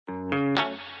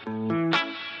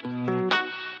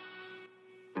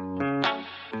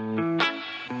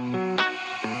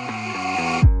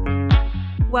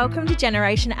Welcome to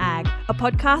Generation Ag, a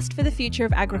podcast for the future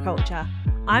of agriculture.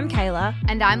 I'm Kayla.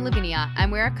 And I'm Lavinia, and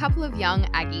we're a couple of young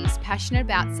Aggies passionate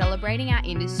about celebrating our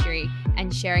industry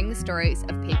and sharing the stories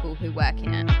of people who work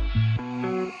in it.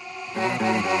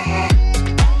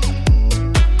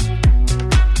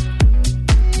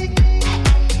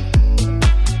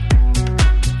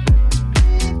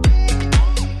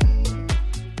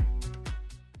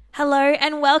 Hello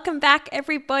and welcome back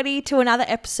everybody to another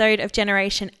episode of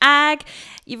Generation Ag.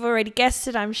 You've already guessed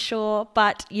it, I'm sure,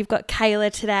 but you've got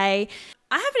Kayla today.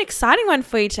 I have an exciting one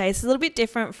for you today. It's a little bit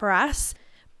different for us.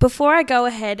 Before I go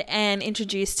ahead and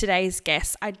introduce today's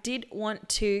guest, I did want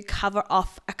to cover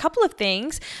off a couple of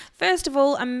things. First of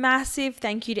all, a massive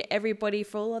thank you to everybody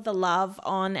for all of the love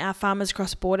on our Farmers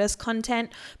Cross Borders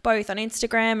content, both on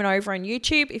Instagram and over on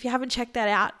YouTube. If you haven't checked that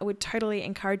out, I would totally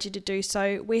encourage you to do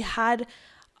so. We had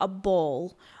a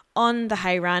ball on the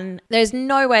hay run. There's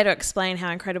no way to explain how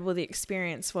incredible the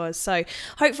experience was. So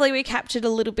hopefully we captured a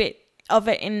little bit of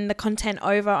it in the content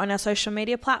over on our social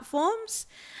media platforms.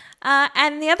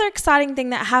 And the other exciting thing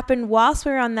that happened whilst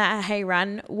we were on that hay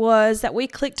run was that we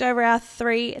clicked over our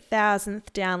 3,000th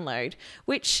download,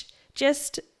 which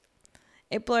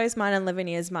it blows mine and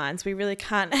Lavinia's minds. We really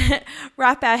can't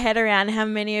wrap our head around how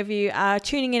many of you are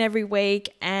tuning in every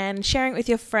week and sharing it with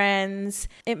your friends.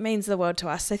 It means the world to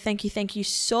us. So thank you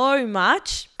so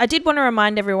much. I did want to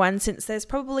remind everyone, since there's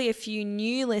probably a few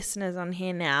new listeners on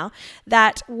here now,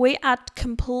 that we are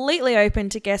completely open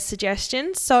to guest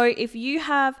suggestions. So if you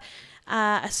have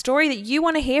a story that you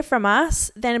want to hear from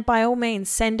us, then by all means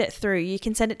send it through. You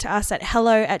can send it to us at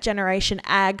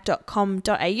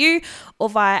hello@generationag.com.au or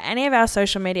via any of our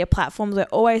social media platforms. We're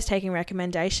always taking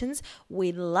recommendations.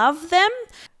 We love them.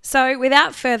 So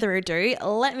without further ado,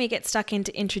 let me get stuck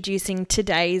into introducing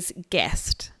today's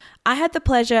guest. I had the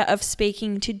pleasure of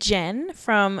speaking to Jen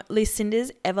from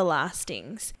Lucinda's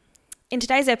Everlastings. In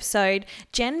today's episode,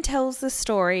 Jen tells the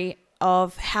story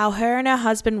of how her and her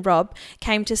husband Rob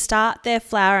came to start their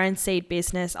flower and seed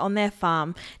business on their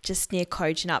farm just near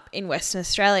Kojonup in Western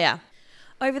Australia.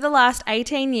 Over the last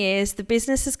 18 years, the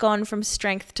business has gone from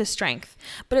strength to strength,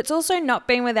 but it's also not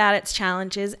been without its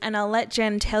challenges, and I'll let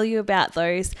Jen tell you about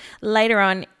those later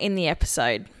on in the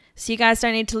episode. So you guys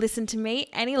don't need to listen to me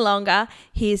any longer.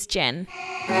 Here's Jen.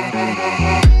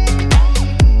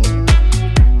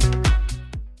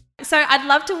 So I'd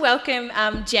love to welcome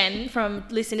Jen from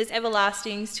Lucinda's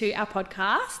Everlastings to our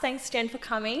podcast. Thanks, Jen, for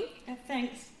coming.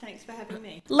 Thanks for having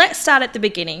me. Let's start at the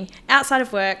beginning. Outside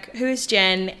of work, who is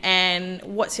Jen and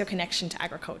what's your connection to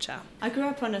agriculture? I grew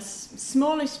up on a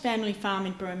smallish family farm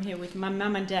in Broome Hill with my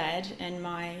mum and dad and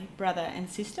my brother and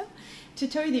sister. To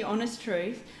tell you the honest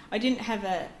truth, I didn't have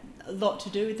a lot to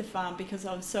do with the farm because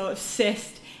I was so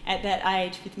obsessed at that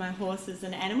age with my horses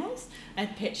and animals. I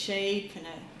had pet sheep and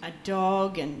a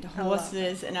dog and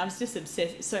horses, and I was just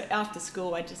obsessed. So after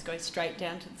school, I'd just go straight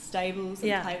down to the stables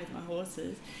and play with my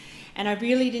horses. And I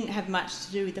really didn't have much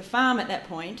to do with the farm at that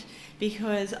point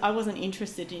because I wasn't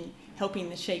interested in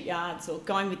helping the sheep yards or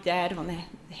going with Dad on the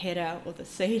header or the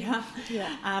seeder.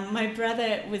 Yeah. My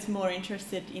brother was more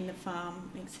interested in the farm,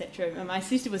 etc. And my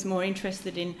sister was more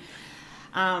interested in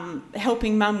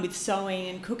helping Mum with sewing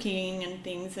and cooking and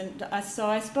things, and so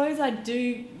I suppose I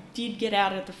did get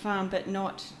out of the farm, but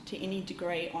not to any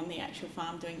degree on the actual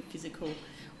farm doing physical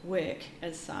work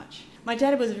as such. My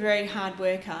dad was a very hard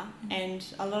worker, and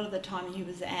a lot of the time he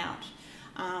was out.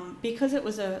 Because it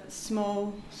was a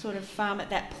small sort of farm at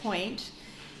that point,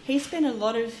 he spent a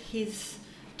lot of his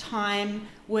time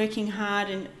working hard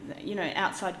and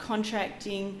outside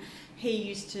contracting. He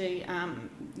used to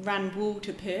run wool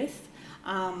to Perth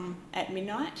at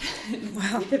midnight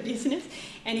with the business,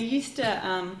 and he used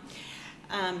to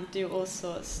do all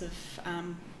sorts of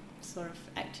sort of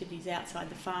activities outside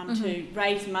the farm to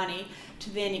raise money to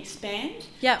then expand.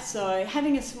 So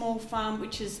having a small farm,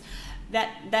 which is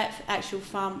that actual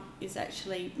farm is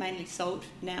actually mainly sold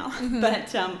now,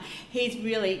 but he's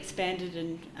really expanded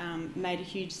and made a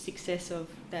huge success of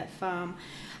that farm.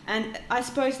 And I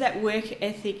suppose that work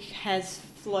ethic has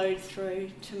flowed through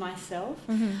to myself.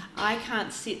 I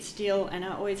can't sit still and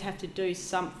I always have to do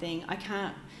something. I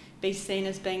can't be seen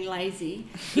as being lazy,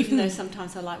 even though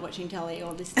sometimes I like watching telly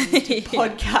or listening to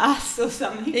podcasts or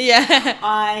something.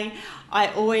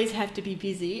 I always have to be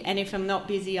busy, and if I'm not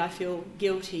busy, I feel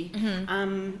guilty.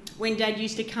 When Dad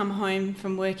used to come home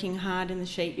from working hard in the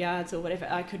sheep yards or whatever,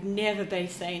 I could never be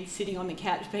seen sitting on the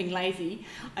couch being lazy.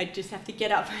 I'd just have to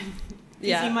get up and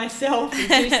busy myself and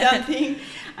do something.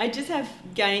 I just have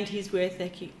gained his work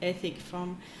ethic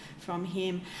from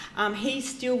him. He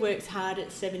still works hard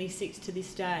at 76 to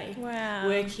this day. Wow.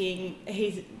 Working,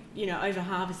 he's, over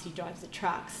harvest he drives the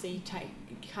trucks, so he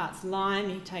carts lime,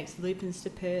 he takes lupins to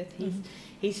Perth.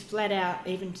 He's flat out,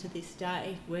 even to this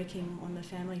day, working on the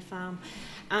family farm.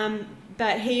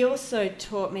 But he also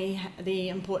taught me the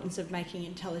importance of making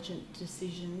intelligent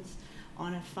decisions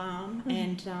on a farm,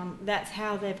 and that's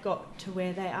how they've got to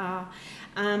where they are.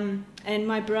 And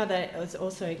my brother was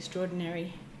also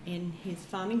extraordinary in his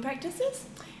farming practices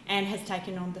and has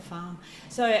taken on the farm.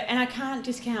 So, and I can't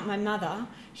discount my mother.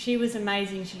 She was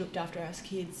amazing. She looked after us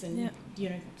kids and,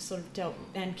 sort of dealt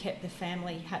and kept the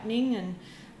family happening and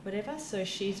whatever. So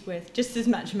she's worth just as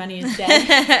much money as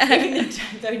Dad. Even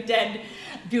though Dad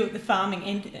built the farming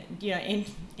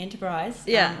enterprise,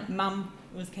 Mum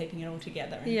was keeping it all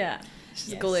together. And,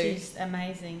 she's glue. She's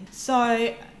amazing.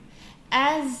 So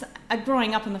as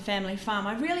growing up on the family farm,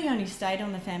 I really only stayed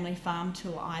on the family farm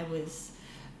till I was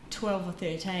 12 or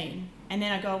 13, and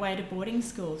then I go away to boarding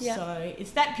school. So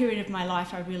it's that period of my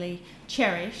life I really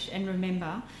cherish and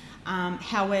remember.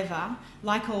 However,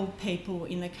 like all people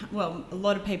a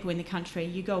lot of people in the country,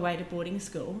 you go away to boarding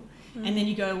school and then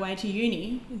you go away to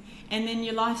uni, and then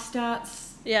your life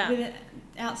starts with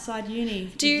outside uni,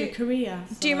 your career.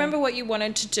 So. Do you remember what you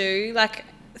wanted to do, like,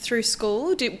 through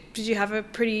school? Did you have a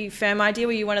pretty firm idea?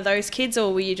 Were you one of those kids,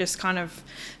 or were you just kind of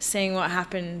seeing what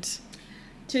happened?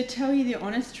 To tell you the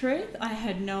honest truth, I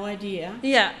had no idea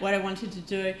what I wanted to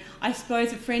do. I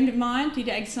suppose a friend of mine did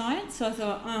ag science, so I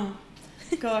thought, oh,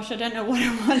 gosh, I don't know what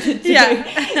I want to do.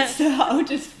 So I'll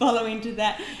just follow into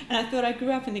that. And I thought I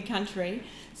grew up in the country,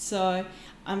 so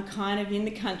I'm kind of in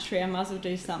the country. I might as well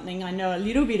do something I know a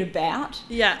little bit about.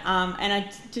 And I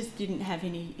just didn't have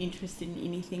any interest in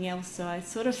anything else, so I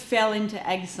sort of fell into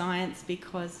ag science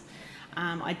because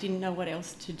I didn't know what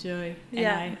else to do.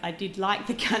 And I did like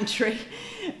the country,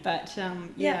 but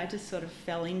I just sort of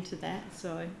fell into that.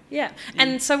 So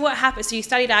And so what happened? So you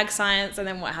studied ag science, and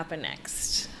then what happened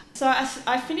next? So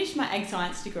I finished my ag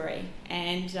science degree,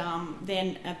 and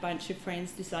then a bunch of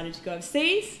friends decided to go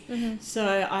overseas.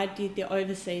 So I did the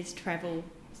overseas travel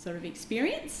sort of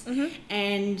experience,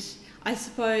 and I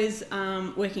suppose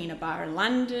working in a bar in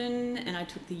London, and I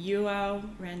took the UL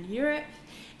around Europe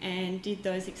and did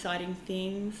those exciting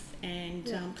things,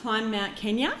 and climbed Mount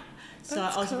Kenya. So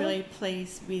I was really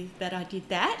pleased with that I did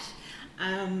that.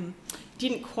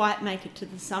 Didn't quite make it to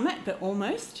the summit, but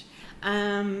almost.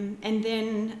 And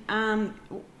then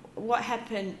what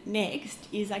happened next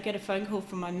is I get a phone call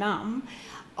from my mum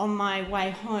on my way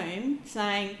home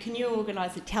saying, can you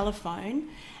organise a telephone,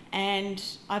 and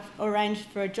I've arranged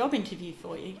for a job interview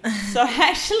for you. So I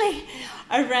actually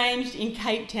arranged in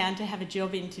Cape Town to have a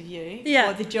job interview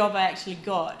for the job I actually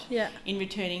got in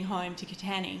returning home to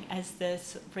Katanning as the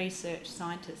research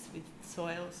scientist with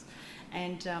soils.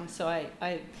 And so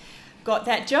I got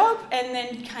that job, and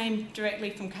then came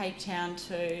directly from Cape Town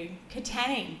to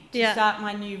Katanning to start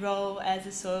my new role as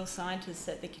a soil scientist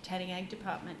at the Katanning Ag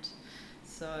Department.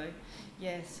 So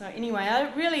anyway,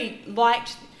 I really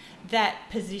liked that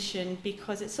position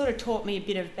because it sort of taught me a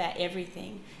bit about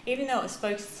everything. Even though it was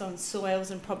focused on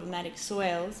soils and problematic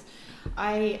soils,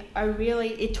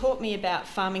 it taught me about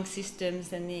farming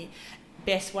systems and the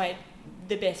best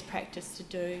practice to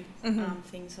do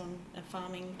things on a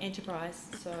farming enterprise.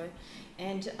 So,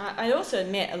 and I also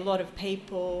met a lot of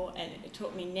people, and it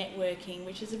taught me networking,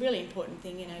 which is a really important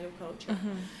thing in agriculture,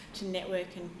 to network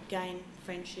and gain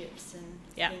friendships and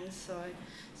things.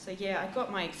 So I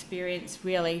got my experience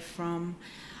really from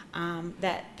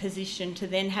that position to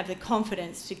then have the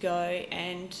confidence to go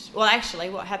and, well, actually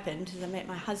what happened is I met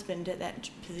my husband at that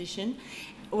position,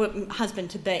 or husband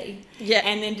to be,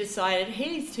 and then decided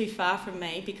he's too far from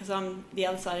me because I'm the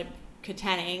other side of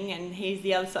Katanning and he's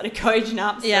the other side of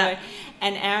Kojonup, so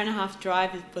an hour and a half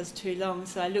drive was too long,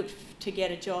 so I looked to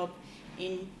get a job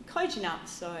in Kojonup.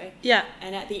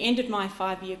 And at the end of my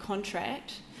 5-year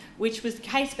contract, which was the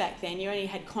case back then, you only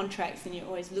had contracts and you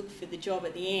always looked for the job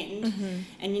at the end,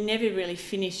 and you never really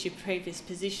finished your previous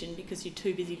position because you're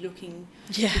too busy looking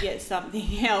to get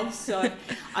something else. So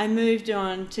I moved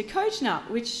on to Kojonup,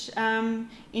 which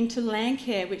into land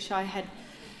care, which I had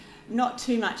not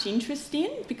too much interest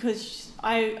in because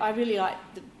I really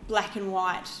liked the black and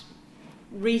white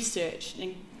research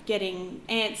and getting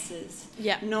answers.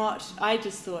 I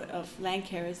just thought of land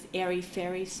care as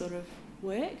airy-fairy sort of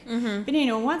work. But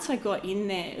once I got in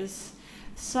there, it was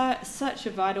such a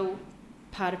vital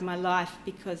part of my life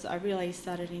because I really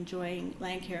started enjoying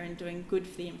land care and doing good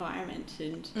for the environment.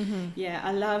 And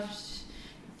I loved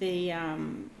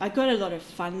I got a lot of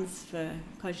funds for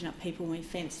Kojonup people when we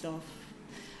fenced off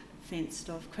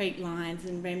creek lines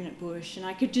and remnant bush, and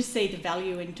I could just see the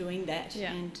value in doing that.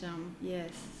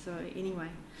 So anyway,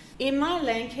 in my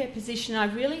land care position I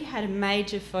really had a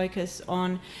major focus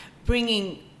on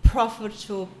bringing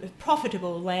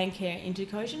profitable land care into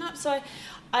Kojonup. So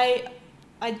I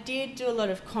did do a lot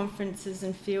of conferences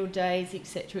and field days,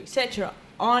 etc.,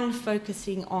 on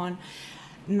focusing on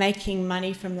making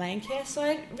money from land care. So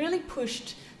I really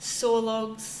pushed saw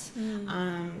logs,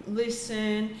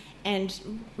 lucerne,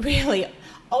 and really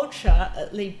ultra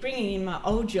bringing in my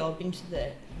old job into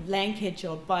the land care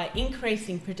job. By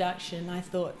increasing production, I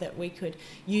thought that we could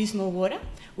use more water,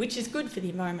 which is good for the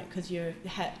environment because you're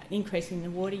increasing the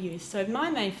water use. So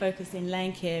my main focus in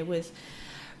land care was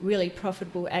really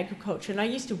profitable agriculture, and I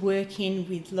used to work in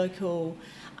with local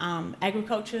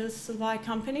agriculture supply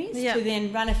companies to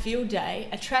then run a field day,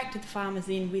 attract the farmers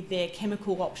in with their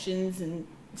chemical options and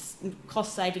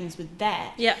cost savings with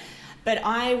that. But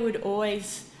I would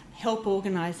always help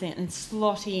organise it and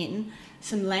slot in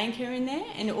some land care in there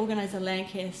and organise a land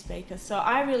care speaker. So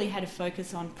I really had a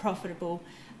focus on profitable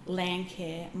land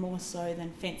care more so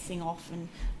than fencing off, and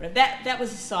that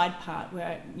was a side part where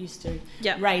I used to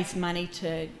raise money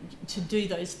to do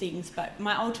those things. But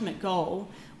my ultimate goal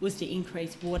was to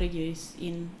increase water use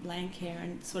in land care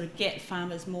and sort of get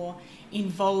farmers more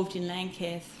involved in land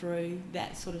care through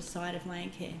that sort of side of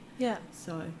land care.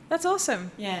 So that's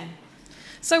awesome.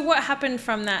 So what happened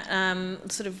from that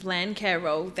sort of land care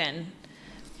role then?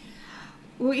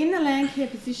 Well, in the land care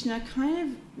position, I kind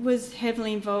of was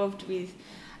heavily involved with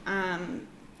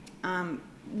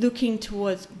looking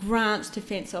towards grants to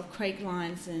fence off creek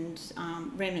lines and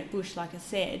remnant bush, like I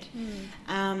said.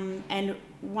 And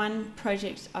one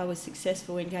project I was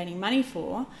successful in gaining money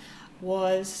for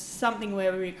was something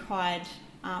where we required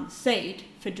seed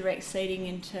for direct seeding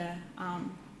into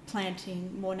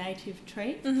planting more native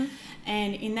trees.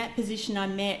 And in that position I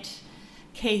met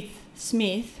Keith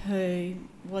Smith, who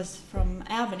was from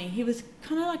Albany. He was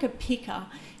kind of like a picker.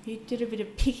 He did a bit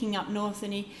of picking up north,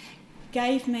 and he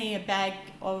gave me a bag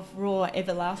of raw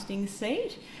everlasting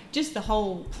seed, just the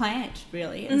whole plant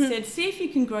really, and said, see if you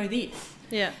can grow this.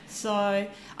 So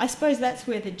I suppose that's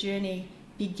where the journey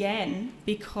began,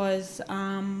 because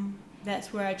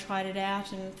that's where I tried it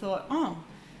out and thought, oh,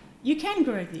 you can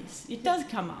grow this. It does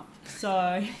come up.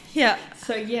 So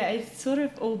it sort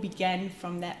of all began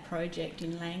from that project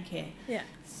in land care.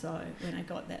 So when I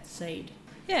got that seed.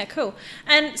 Yeah, cool.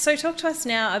 And so talk to us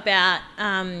now about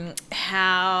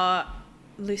how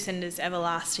Lucinda's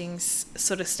Everlastings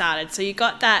sort of started. So you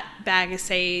got that bag of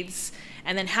seeds,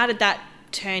 and then how did that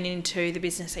turn into the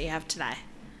business that you have today?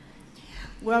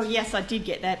 Well, yes, I did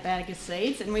get that bag of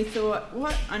seeds, and we thought,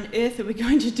 what on earth are we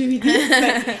going to do with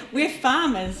this? But we're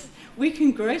farmers. We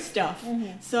can grow stuff.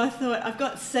 So I thought, I've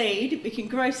got seed, we can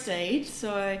grow seed.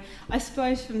 So I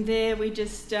suppose from there we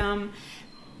just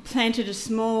planted a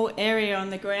small area on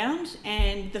the ground,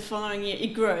 and the following year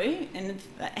it grew, and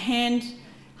hand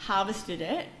harvested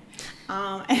it.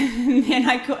 And then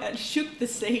I shook the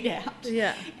seed out.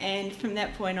 And from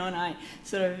that point on I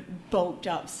sort of bulked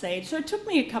up seed. So it took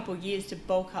me a couple of years to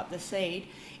bulk up the seed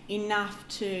enough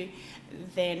to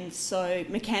then sow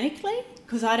mechanically,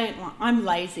 because I'm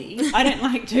lazy. I don't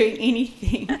like doing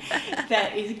anything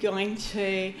that is going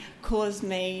to cause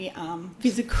me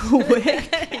physical work.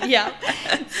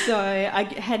 So I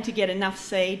had to get enough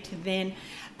seed to then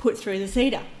put through the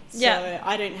seeder. So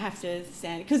I don't have to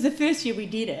stand, because the first year we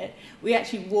did it, we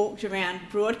actually walked around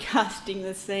broadcasting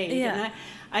the seed, and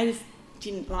I just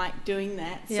didn't like doing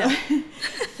that.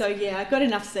 So I got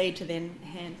enough seed to then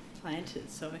hand plant it,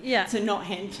 so not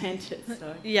hand plant it.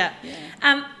 So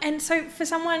and so for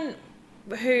someone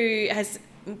who has,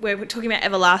 we're talking about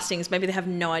everlastings, maybe they have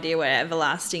no idea what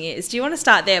everlasting is. Do you want to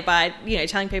start there by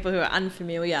telling people who are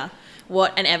unfamiliar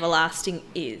what an everlasting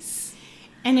is?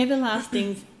 An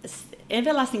everlasting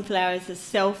flower is a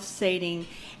self-seeding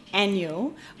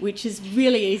annual, which is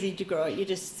really easy to grow. You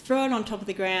just throw it on top of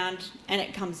the ground and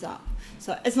it comes up.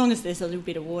 So as long as there's a little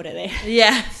bit of water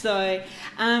there. So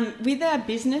with our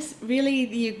business, really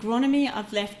the agronomy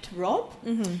I've left to Rob.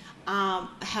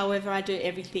 However, I do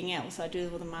everything else. I do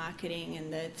all the marketing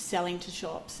and the selling to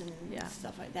shops and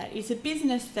stuff like that. It's a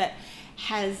business that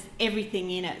has everything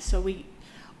in it. So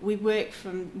we work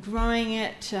from growing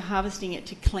it to harvesting it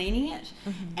to cleaning it,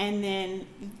 and then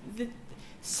the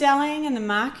selling and the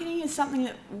marketing is something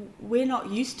that we're not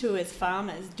used to as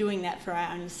farmers, doing that for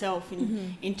our own self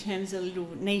in terms of a little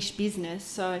niche business.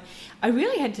 So I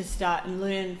really had to start and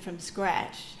learn from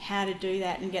scratch how to do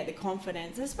that and get the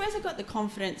confidence. I suppose I got the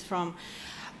confidence from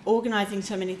organising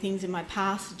so many things in my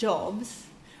past jobs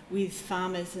with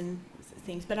farmers and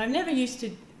things, but I'm never used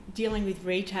to dealing with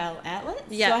retail outlets.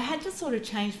 So I had to sort of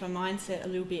change my mindset a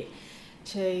little bit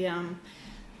to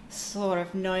sort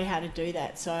of know how to do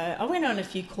that. So I went on a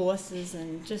few courses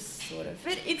and just sort of...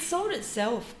 But it sold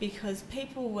itself because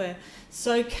people were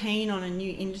so keen on a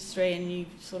new industry, a new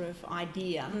sort of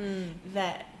idea,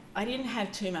 that I didn't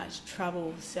have too much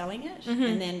trouble selling it.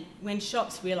 And then when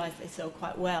shops realised they sell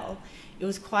quite well, it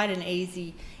was quite an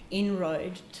easy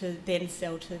inroad to then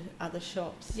sell to other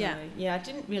shops. So, I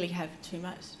didn't really have too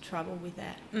much trouble with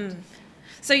that.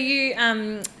 So you,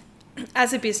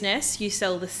 as a business, you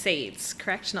sell the seeds,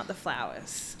 correct? Not the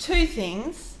flowers. Two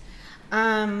things.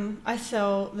 I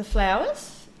sell the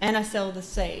flowers and I sell the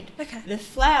seed. Okay. The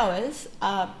flowers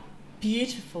are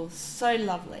beautiful, so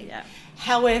lovely. Yeah.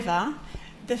 However,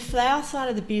 the flower side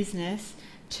of the business,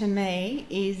 to me,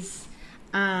 is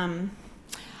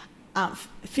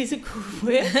physical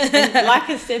work. And like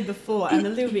I said before, I'm a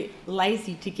little bit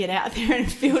lazy to get out there in the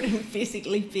field and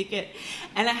physically pick it.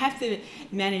 And I have to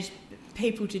manage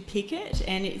people to pick it,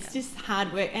 and it's just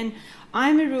hard work. And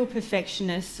I'm a real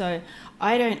perfectionist, so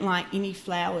I don't like any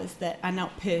flowers that are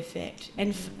not perfect.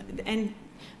 And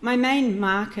my main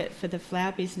market for the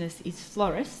flower business is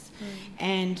florists,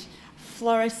 and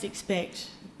florists expect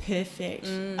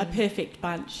a perfect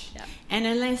bunch. Yep. And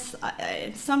unless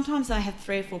sometimes I have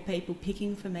 3 or 4 people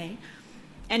picking for me,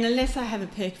 and unless I have a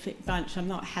perfect bunch, I'm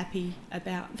not happy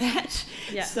about that.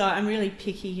 Yeah. So I'm really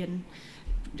picky and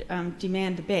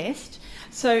demand the best.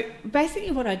 So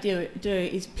basically what I do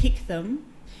is pick them,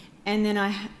 and then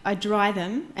I dry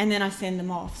them, and then I send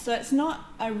them off. So it's not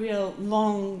a real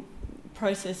long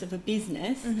process of a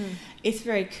business. It's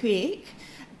very quick,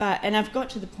 and I've got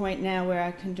to the point now where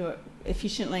I can do it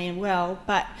efficiently and well.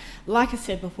 But like I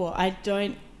said before, I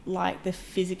don't like the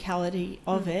physicality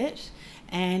of it,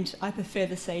 and I prefer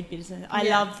the seed business. I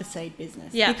love the seed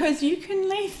business because you can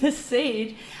leave the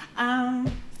seed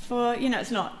for,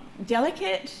 it's not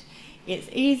delicate, it's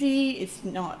easy, it's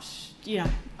not,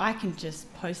 I can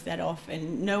just post that off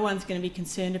and no one's going to be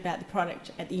concerned about the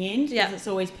product at the end because it's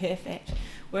always perfect.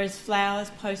 Whereas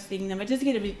flowers, posting them, I just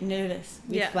get a bit nervous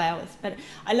with flowers. But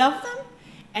I love them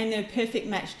and they're a perfect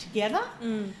match together.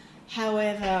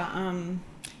 However,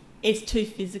 it's too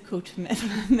physical to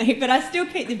me, but I still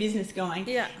keep the business going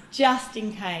just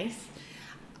in case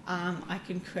I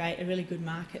can create a really good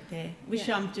market there, which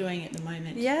I'm doing at the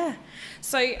moment. Yeah.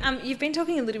 So you've been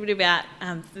talking a little bit about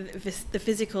the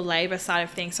physical labour side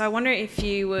of things. So I wonder if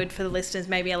you would, for the listeners,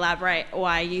 maybe elaborate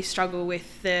why you struggle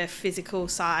with the physical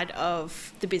side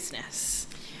of the business.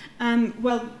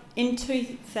 Well, in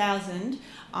 2000,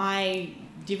 I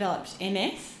developed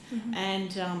MS,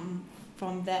 and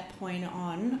from that point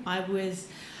on, I was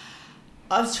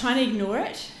trying to ignore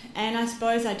it, and I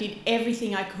suppose I did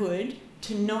everything I could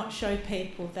to not show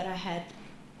people that I had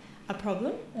a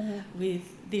problem with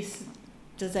this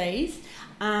disease.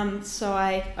 So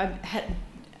I had,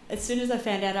 as soon as I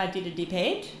found out I did a dip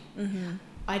ed,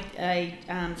 I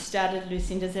started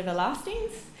Lucinda's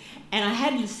Everlastings, and I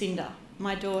had Lucinda,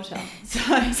 my daughter.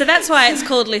 So that's why it's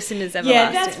called Lucinda's Everlastings.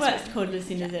 Yeah, that's why it's called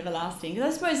Lucinda's Everlasting.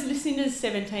 I suppose Lucinda's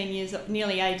 17 years,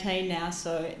 nearly 18 now,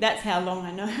 so that's how long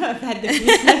I know I've had the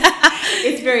business.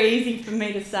 It's very easy for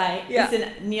me to say. It's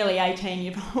a nearly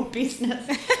 18-year-old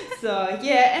business. So,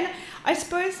 and I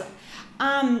suppose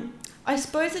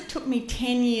it took me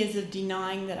 10 years of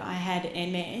denying that I had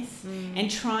MS and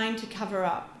trying to cover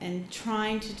up and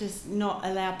trying to just not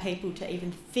allow people to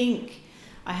even think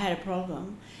I had a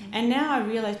problem. And now I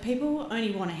realise people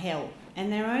only want to help,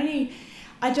 and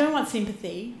I don't want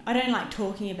sympathy. I don't like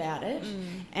talking about it,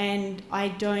 and I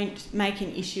don't make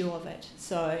an issue of it.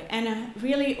 So, and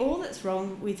really all that's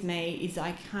wrong with me is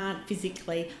I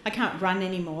can't run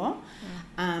anymore.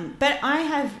 But I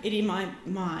have it in my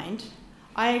mind,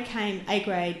 I became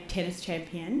A-grade tennis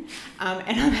champion,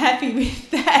 and I'm happy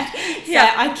with that. So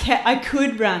I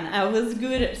could run. I was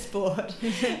good at sport,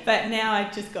 but now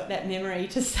I've just got that memory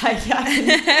to say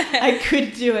I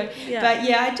could do it. But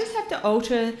I just have to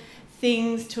alter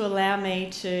things to allow me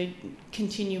to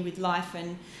continue with life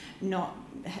and not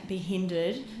be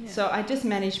hindered. So I just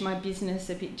manage my business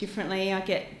a bit differently. I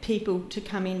get people to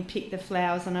come in, pick the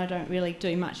flowers, and I don't really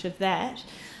do much of that.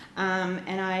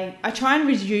 And I try and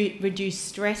reduce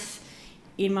stress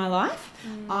in my life.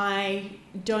 I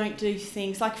don't do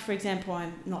things like, for example,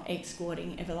 I'm not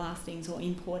exporting Everlastings or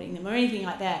importing them or anything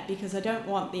like that because I don't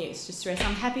want the extra stress.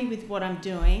 I'm happy with what I'm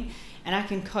doing and I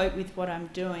can cope with what I'm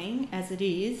doing as it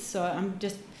is, so I'm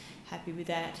just happy with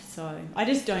that. So I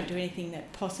just don't do anything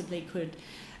that possibly could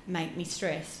make me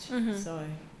stressed.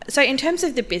 So in terms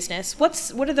of the business,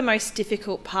 what are the most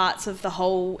difficult parts of the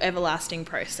whole Everlasting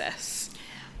process?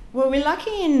 Well, we're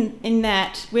lucky in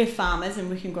that we're farmers and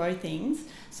we can grow things.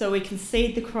 So we can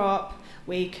seed the crop,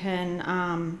 we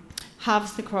can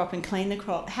harvest the crop and clean the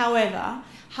crop. However,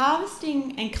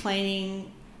 harvesting and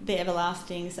cleaning the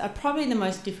everlastings are probably the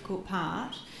most difficult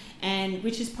part, and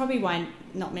which is probably why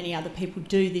not many other people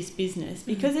do this business,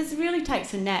 because it really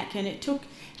takes a knack, and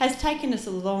has taken us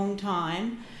a long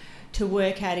time to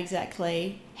work out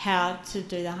exactly how to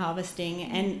do the harvesting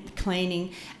and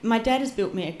cleaning. My dad has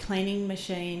built me a cleaning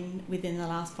machine within the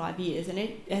last 5 years, and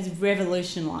it has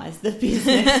revolutionised the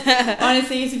business.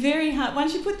 Honestly, it's very hard.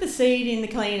 Once you put the seed in the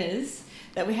cleaners,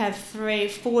 that we have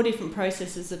 4 different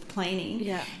processes of cleaning.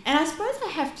 Yeah. And I suppose I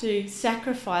have to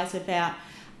sacrifice about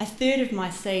a third of my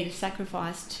seed is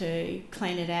sacrificed to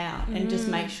clean it out and just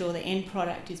make sure the end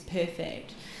product is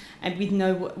perfect. And with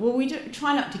we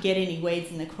try not to get any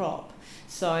weeds in the crop.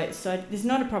 So there's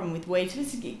not a problem with weeds,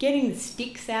 just getting the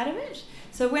sticks out of it.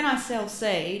 So when I sell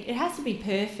seed, it has to be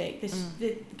perfect.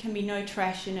 There can be no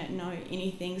trash in it, no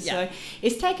anything. Yeah. So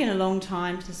it's taken a long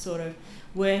time to sort of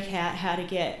work out how to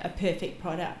get a perfect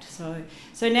product. So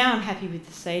now I'm happy with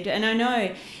the seed, and I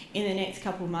know in the next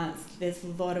couple of months there's a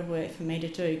lot of work for me to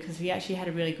do, because we actually had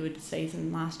a really good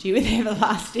season last year with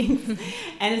everlasting,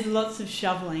 and there's lots of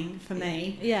shoveling for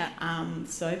me. Yeah.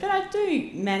 But I do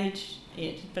manage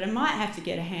it, but I might have to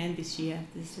get a hand this year.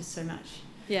 There's just so much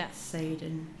seed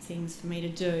and things for me to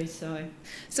do. So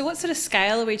what sort of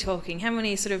scale are we talking? How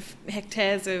many sort of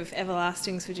hectares of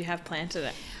everlastings would you have planted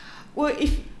at? Well,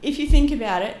 if you think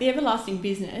about it, the everlasting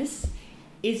business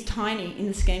is tiny in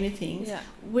the scheme of things. Yeah.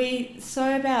 We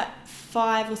sow about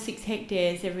 5 or 6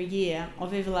 hectares every year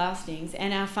of everlastings,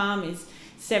 and our farm is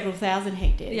several thousand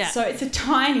hectares. Yeah. So it's a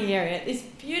tiny area. It's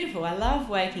beautiful. I love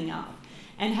waking up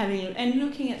and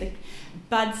looking at the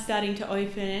buds starting to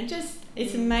open, and just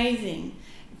it's amazing.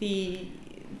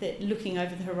 Looking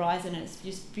over the horizon, it's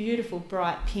just beautiful,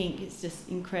 bright pink. It's just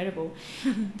incredible.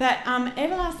 But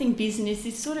everlasting business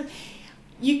is sort of,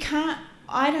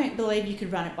 I don't believe you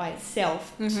could run it by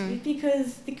itself,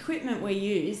 because the equipment we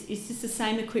use is just the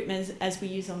same equipment as we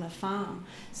use on the farm.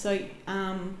 So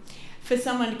for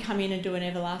someone to come in and do an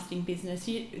everlasting business,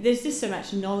 there's just so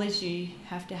much knowledge you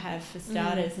have to have for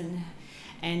starters,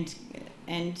 and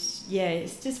yeah,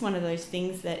 it's just one of those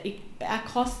things that our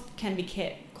cost can be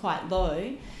kept quite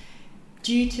low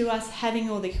due to us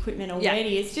having all the equipment already.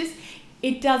 Yeah. It's just,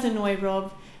 it does annoy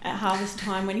Rob at harvest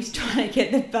time when he's trying to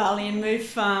get the barley and move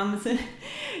farms, and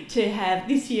to have,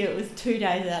 this year it was 2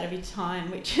 days out of his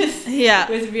time, which was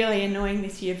really annoying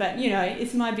this year. But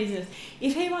it's my business.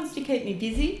 If he wants to keep me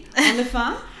busy on the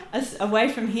farm, away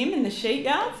from him in the sheep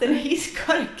yards, then he's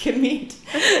got to commit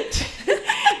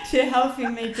to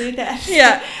helping me do that.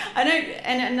 Yeah.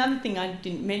 And another thing I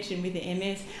didn't mention with the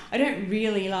MS, I don't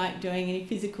really like doing any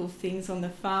physical things on the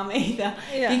farm either,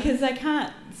 because I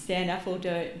can't stand up all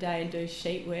day and do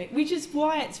sheep work, which is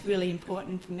why it's really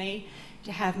important for me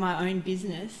to have my own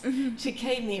business to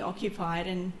keep me occupied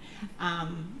and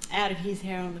out of his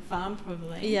hair on the farm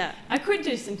probably. Yeah. I could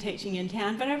do some teaching in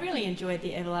town, but I really enjoyed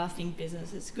the everlasting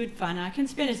business. It's good fun. I can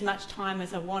spend as much time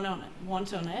as I want on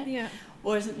it.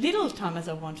 Or as little time as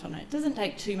I want on it. It doesn't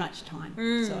take too much time.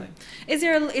 So, is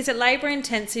it labour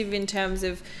intensive in terms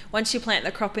of once you plant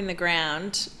the crop in the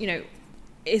ground?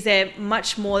 Is there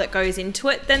much more that goes into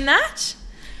it than that?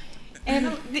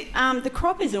 And the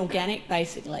crop is organic,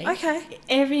 basically. Okay.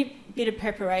 Every bit of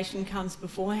preparation comes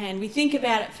beforehand. We think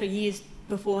about it for years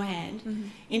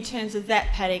beforehand in terms of that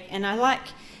paddock, and I like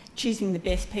choosing the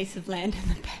best piece of land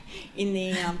in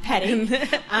the paddock,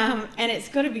 and it's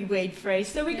got to be weed free.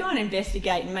 So we go and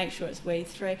investigate and make sure it's weed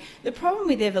free. The problem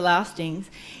with everlastings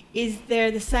is they're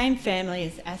the same family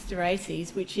as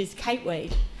Asteraceae, which is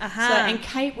capeweed. And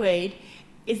capeweed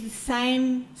is the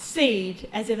same seed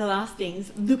as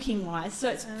everlastings looking wise, so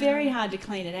it's very hard to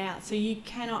clean it out. So you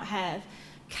cannot have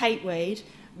capeweed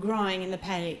growing in the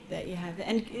paddock that you have,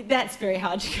 and that's very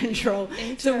hard to control.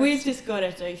 So we've just got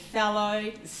to do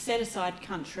fallow, set aside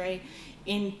country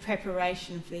in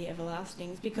preparation for the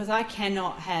everlastings, because I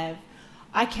cannot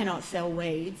sell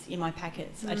weeds in my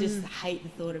packets. I just hate the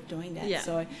thought of doing that.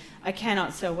 So I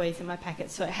cannot sell weeds in my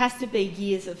packets. So it has to be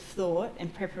years of thought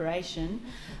and preparation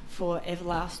for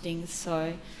everlastings.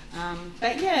 So,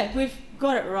 but yeah, we've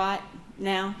got it right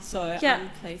now. So I'm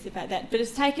pleased about that. But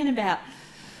it's taken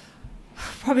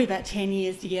probably about 10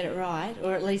 years to get it right,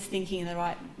 or at least thinking in the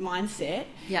right mindset,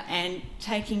 and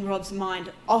taking Rob's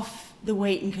mind off the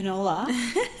wheat and canola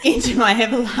into my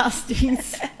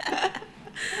everlastings.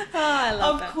 I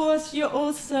love that. Of course, you're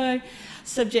also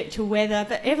subject to weather,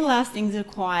 but everlastings are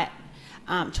quite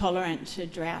tolerant to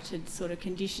droughted sort of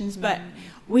conditions. But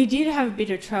we did have a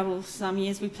bit of trouble some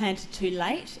years. We planted too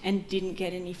late and didn't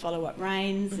get any follow-up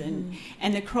rains,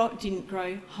 and the crop didn't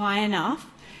grow high enough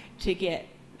to get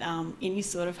any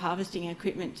sort of harvesting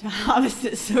equipment to harvest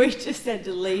it, so we just had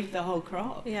to leave the whole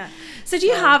crop. Yeah. So do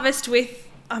you harvest with,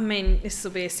 I mean, this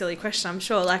will be a silly question, I'm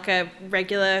sure, like a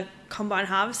regular combine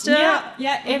harvester?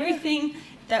 Yeah, everything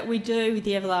that we do with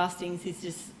the Everlastings is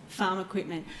just farm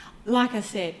equipment. Like I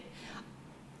said,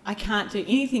 I can't do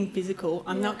anything physical.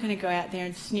 I'm not going to go out there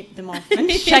and snip them off and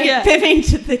shape them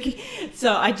into the...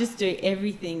 So I just do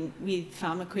everything with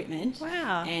farm equipment.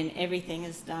 Wow. And everything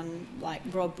is done like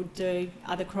Rob would do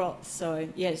other crops. So,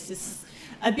 yeah, it's just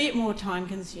a bit more time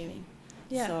consuming.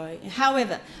 Yeah. So,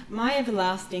 however, my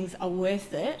Everlastings are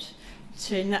worth it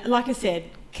to, like I said,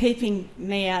 keeping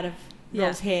me out of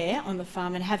Rob's hair on the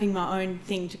farm and having my own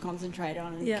thing to concentrate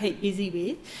on and keep busy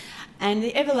with. And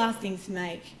the Everlastings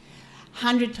make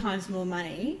 100 times more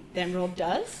money than Rob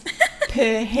does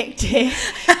per hectare.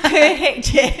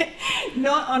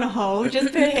 Not on a whole,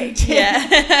 just per hectare.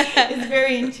 Yeah. It's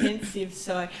very intensive.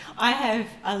 So I have,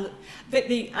 but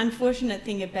the unfortunate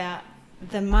thing about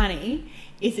the money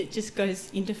is it just goes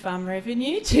into farm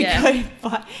revenue to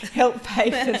help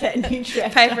pay for that new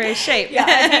tractor. Pay for his sheep. Yeah,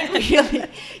 I don't really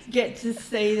get to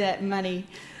see that money.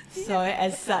 So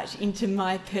as such into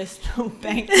my personal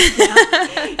bank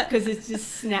account because it's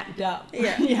just snapped up.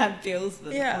 Yeah, you have bills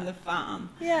on the farm.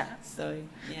 Yeah. So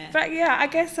But I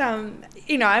guess I'm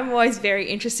always very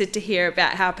interested to hear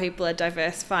about how people are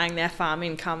diversifying their farm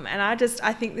income, and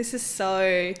I think this is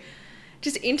so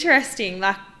just interesting.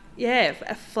 Like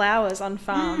flowers on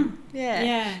farm.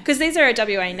 Yeah. Because these are a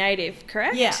WA native,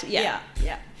 correct? Yeah.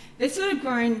 They're sort of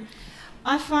grown.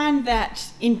 I find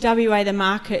that in WA the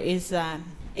market is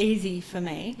easy for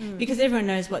me because everyone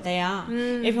knows what they are.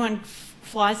 Everyone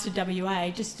flies to WA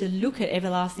just to look at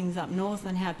Everlastings up north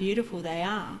and how beautiful they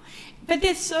are. But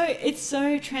it's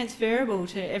so transferable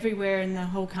to everywhere in the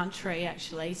whole country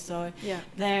actually. So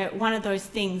they're one of those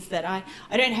things that I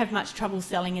don't have much trouble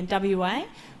selling in WA,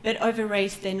 but over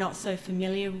east they're not so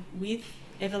familiar with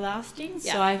Everlastings.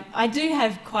 So I do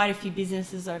have quite a few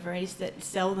businesses over east that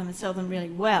sell them and sell them really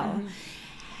well.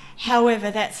 However,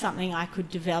 that's something I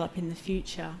could develop in the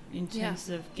future in terms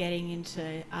of getting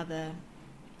into other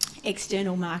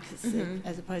external markets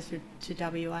as opposed to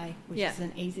WA, which is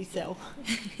an easy sell.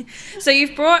 So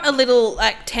you've brought a little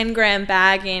 10-gram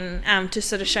bag in to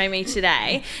sort of show me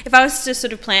today. If I was to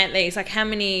sort of plant these, like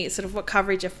what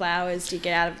coverage of flowers do you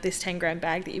get out of this 10-gram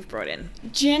bag that you've brought in?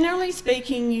 Generally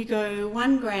speaking, you go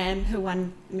 1 gram per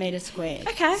 1 metre squared.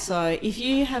 Okay. So if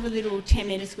you have a little 10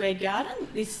 metre squared garden,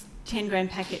 this 10-gram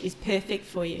packet is perfect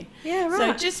for you. Yeah, right.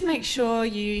 So just make sure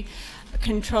you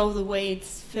control the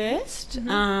weeds first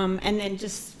and then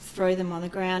just throw them on the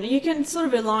ground. You can sort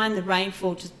of rely on the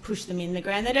rainfall to push them in the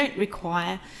ground. They don't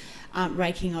require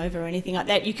raking over or anything like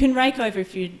that. You can rake over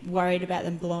if you're worried about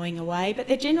them blowing away, but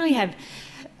they generally have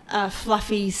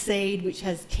fluffy seed which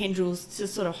has tendrils to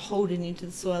sort of hold it into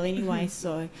the soil anyway.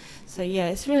 So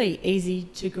it's really easy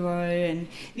to grow, and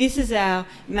this is our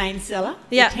main seller,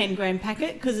 the 10-gram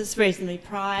packet, because it's reasonably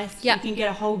priced. You can get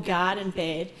a whole garden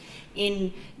bed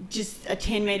in just a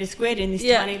 10 metre squared in this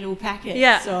tiny little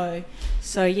packet.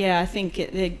 So I think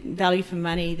the value for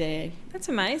money there. That's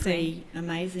amazing. Pretty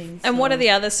amazing. And what are the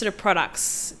other sort of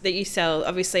products that you sell?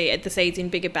 Obviously, the seeds in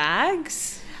bigger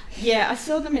bags. Yeah, I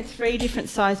sell them in 3 different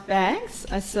size bags.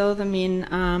 I sell them in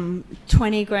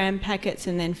 20-gram packets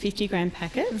and then 50-gram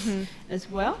packets as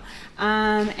well.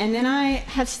 And then I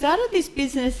have started this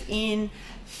business in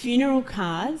funeral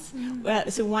cards. Well,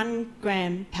 it's a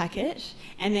 1-gram packet,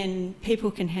 and then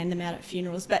people can hand them out at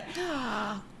funerals. But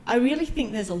I really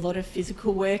think there's a lot of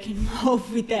physical work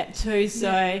involved with that too.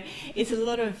 So it's a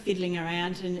lot of fiddling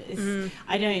around, and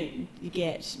I don't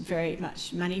get very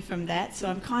much money from that. So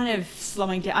I'm kind of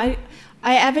slowing down.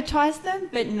 I advertise them,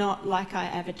 but not like I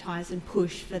advertise and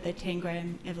push for the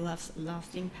 10-gram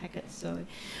Everlasting packets. So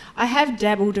I have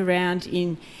dabbled around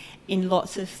in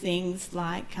lots of things,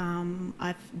 like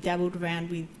I've dabbled around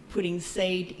with putting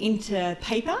seed into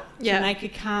paper to make a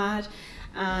card,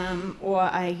 or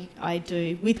I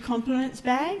do with compliments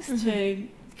bags to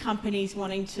companies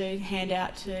wanting to hand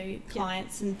out to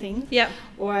clients and things.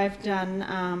 Or I've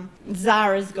done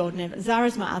Zara's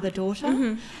Zara's my other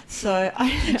daughter, so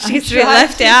she's been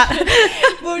left out.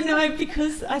 Well, no,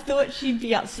 because I thought she'd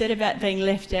be upset about being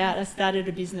left out. I started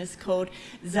a business called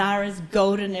Zara's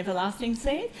Golden Everlasting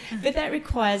Seed, but that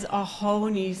requires a whole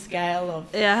new scale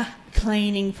of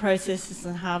cleaning processes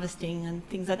and harvesting and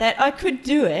things like that. I could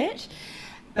do it,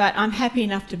 but I'm happy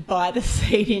enough to buy the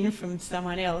seed in from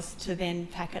someone else to then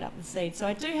pack it up with seed. So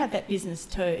I do have that business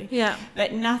too.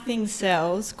 But nothing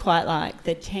sells quite like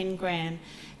the 10-gram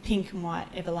pink and white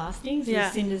Everlastings, the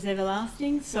Cinders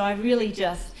Everlasting. So I really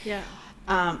just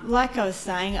like I was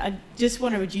saying, I just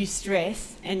want to reduce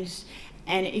stress, and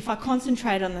if I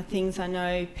concentrate on the things I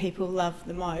know people love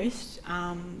the most,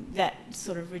 that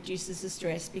sort of reduces the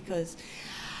stress, because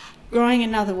growing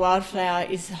another wildflower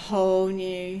is a whole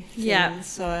new thing. Yeah.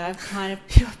 So I've kind of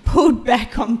pulled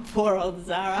back on poor old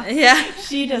Zara. Yeah.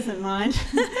 She doesn't mind.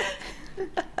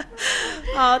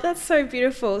 Oh, that's so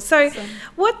beautiful. So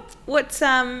what's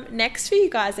next for you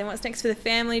guys then? What's next for the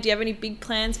family? Do you have any big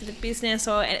plans for the business,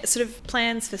 or sort of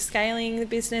plans for scaling the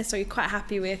business, or are you quite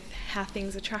happy with how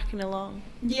things are tracking along?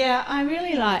 Yeah, I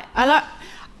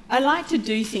like to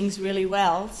do things really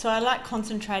well, so I like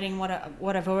concentrating what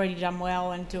I've already done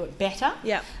well and do it better.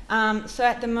 Yeah. So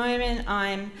at the moment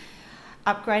I'm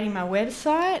upgrading my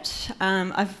website.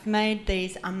 I've made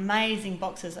these amazing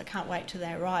boxes. I can't wait till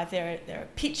they arrive. They're a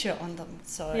picture on them.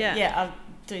 So yeah, I'll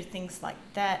do things like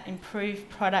that, improve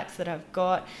products that I've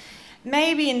got.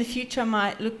 Maybe in the future I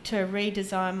might look to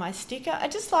redesign my sticker. I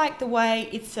just like the way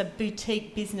it's a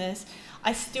boutique business.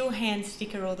 I still hand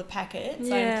sticker all the packets.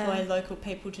 Yeah. I employ local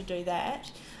people to do that.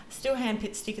 I still hand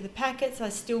sticker the packets. I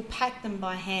still pack them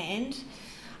by hand.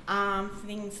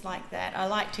 Things like that. I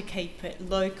like to keep it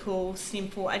local,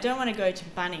 simple. I don't want to go to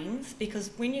Bunnings,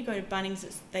 because when you go to Bunnings,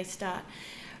 they start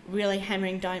really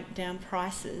hammering down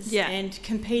prices. Yeah. And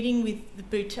competing with the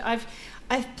boutique. I've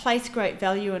placed great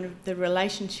value on the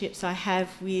relationships I have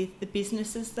with the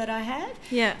businesses that I have.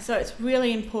 Yeah. So it's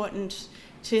really important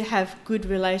to have good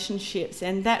relationships,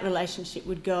 and that relationship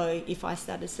would go if I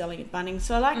started selling at Bunnings.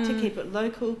 So I like to keep it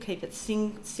local, keep it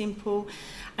simple.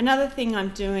 Another thing I'm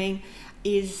doing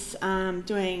is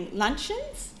doing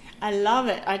luncheons. I love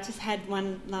it. I just had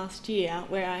one last year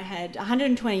where I had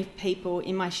 120 people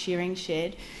in my shearing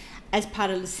shed as part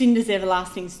of Lucinda's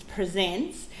Everlasting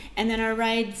Presents, and then I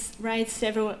raised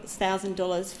several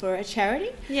 $1,000s for a charity.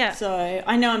 Yeah. So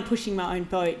I know I'm pushing my own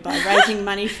boat by raising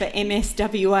money for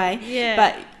MSWA. Yeah.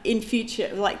 But in future,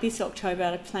 like this October,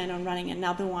 I plan on running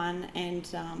another one and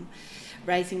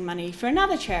raising money for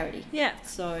another charity. Yeah.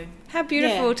 So how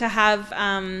beautiful to have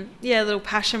a little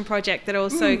passion project that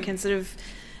also can sort of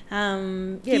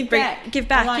give back.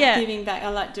 I like giving back. I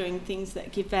like doing things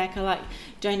that give back. I like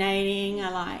donating.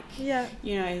 I like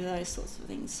those sorts of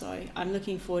things. So I'm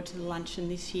looking forward to the luncheon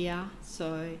this year.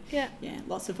 So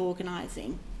lots of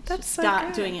organising. That's so start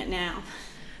great. Doing it now.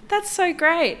 That's so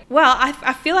great. Well,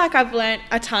 I feel like I've learnt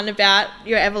a ton about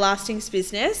your Everlasting's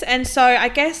business, and so I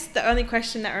guess the only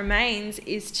question that remains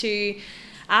is to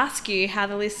ask you how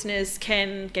the listeners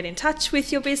can get in touch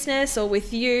with your business or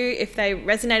with you if they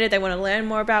resonated, they want to learn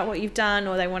more about what you've done,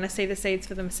 or they want to see the seeds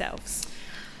for themselves.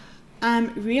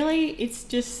 Really, it's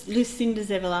just Lucinda's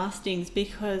Everlastings,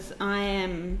 because I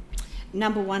am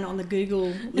number one on the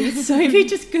Google list. So if you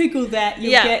just Google that,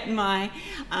 you'll get my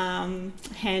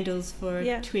handles for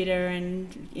Twitter and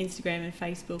Instagram and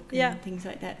Facebook and things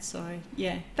like that. So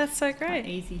that's so great. Quite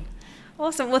easy.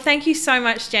 Awesome. Well, thank you so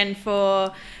much, Jen,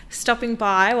 for stopping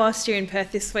by whilst you're in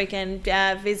Perth this weekend,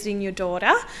 visiting your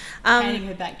daughter. Handing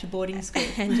her back to boarding school.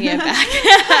 Handing her back.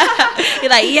 You're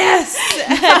like, yes,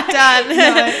 done.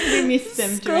 No, we missed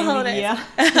them School during holidays. the year.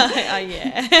 Oh,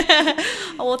 yeah.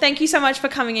 Well, thank you so much for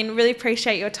coming in. Really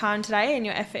appreciate your time today and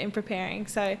your effort in preparing.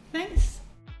 So thanks.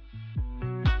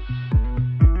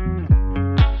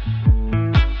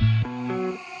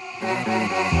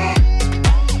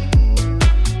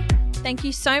 Thank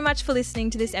you so much for listening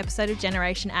to this episode of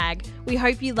Generation Ag. We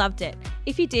hope you loved it.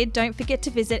 If you did, don't forget to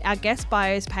visit our guest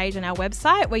bios page on our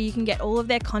website, where you can get all of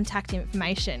their contact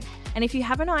information. And if you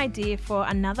have an idea for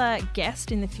another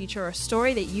guest in the future or a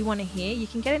story that you want to hear, you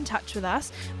can get in touch with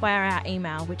us via our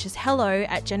email, which is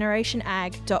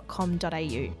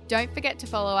hello@generationag.com.au. Don't forget to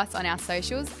follow us on our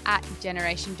socials at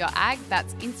generation.ag.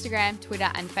 That's Instagram,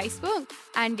 Twitter and Facebook.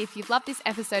 And if you've loved this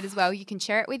episode as well, you can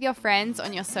share it with your friends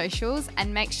on your socials,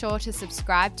 and make sure to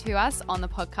subscribe to us on the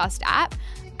podcast app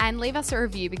and leave us a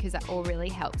review, because that all really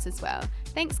helps as well.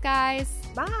 Thanks, guys.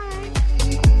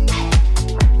 Bye.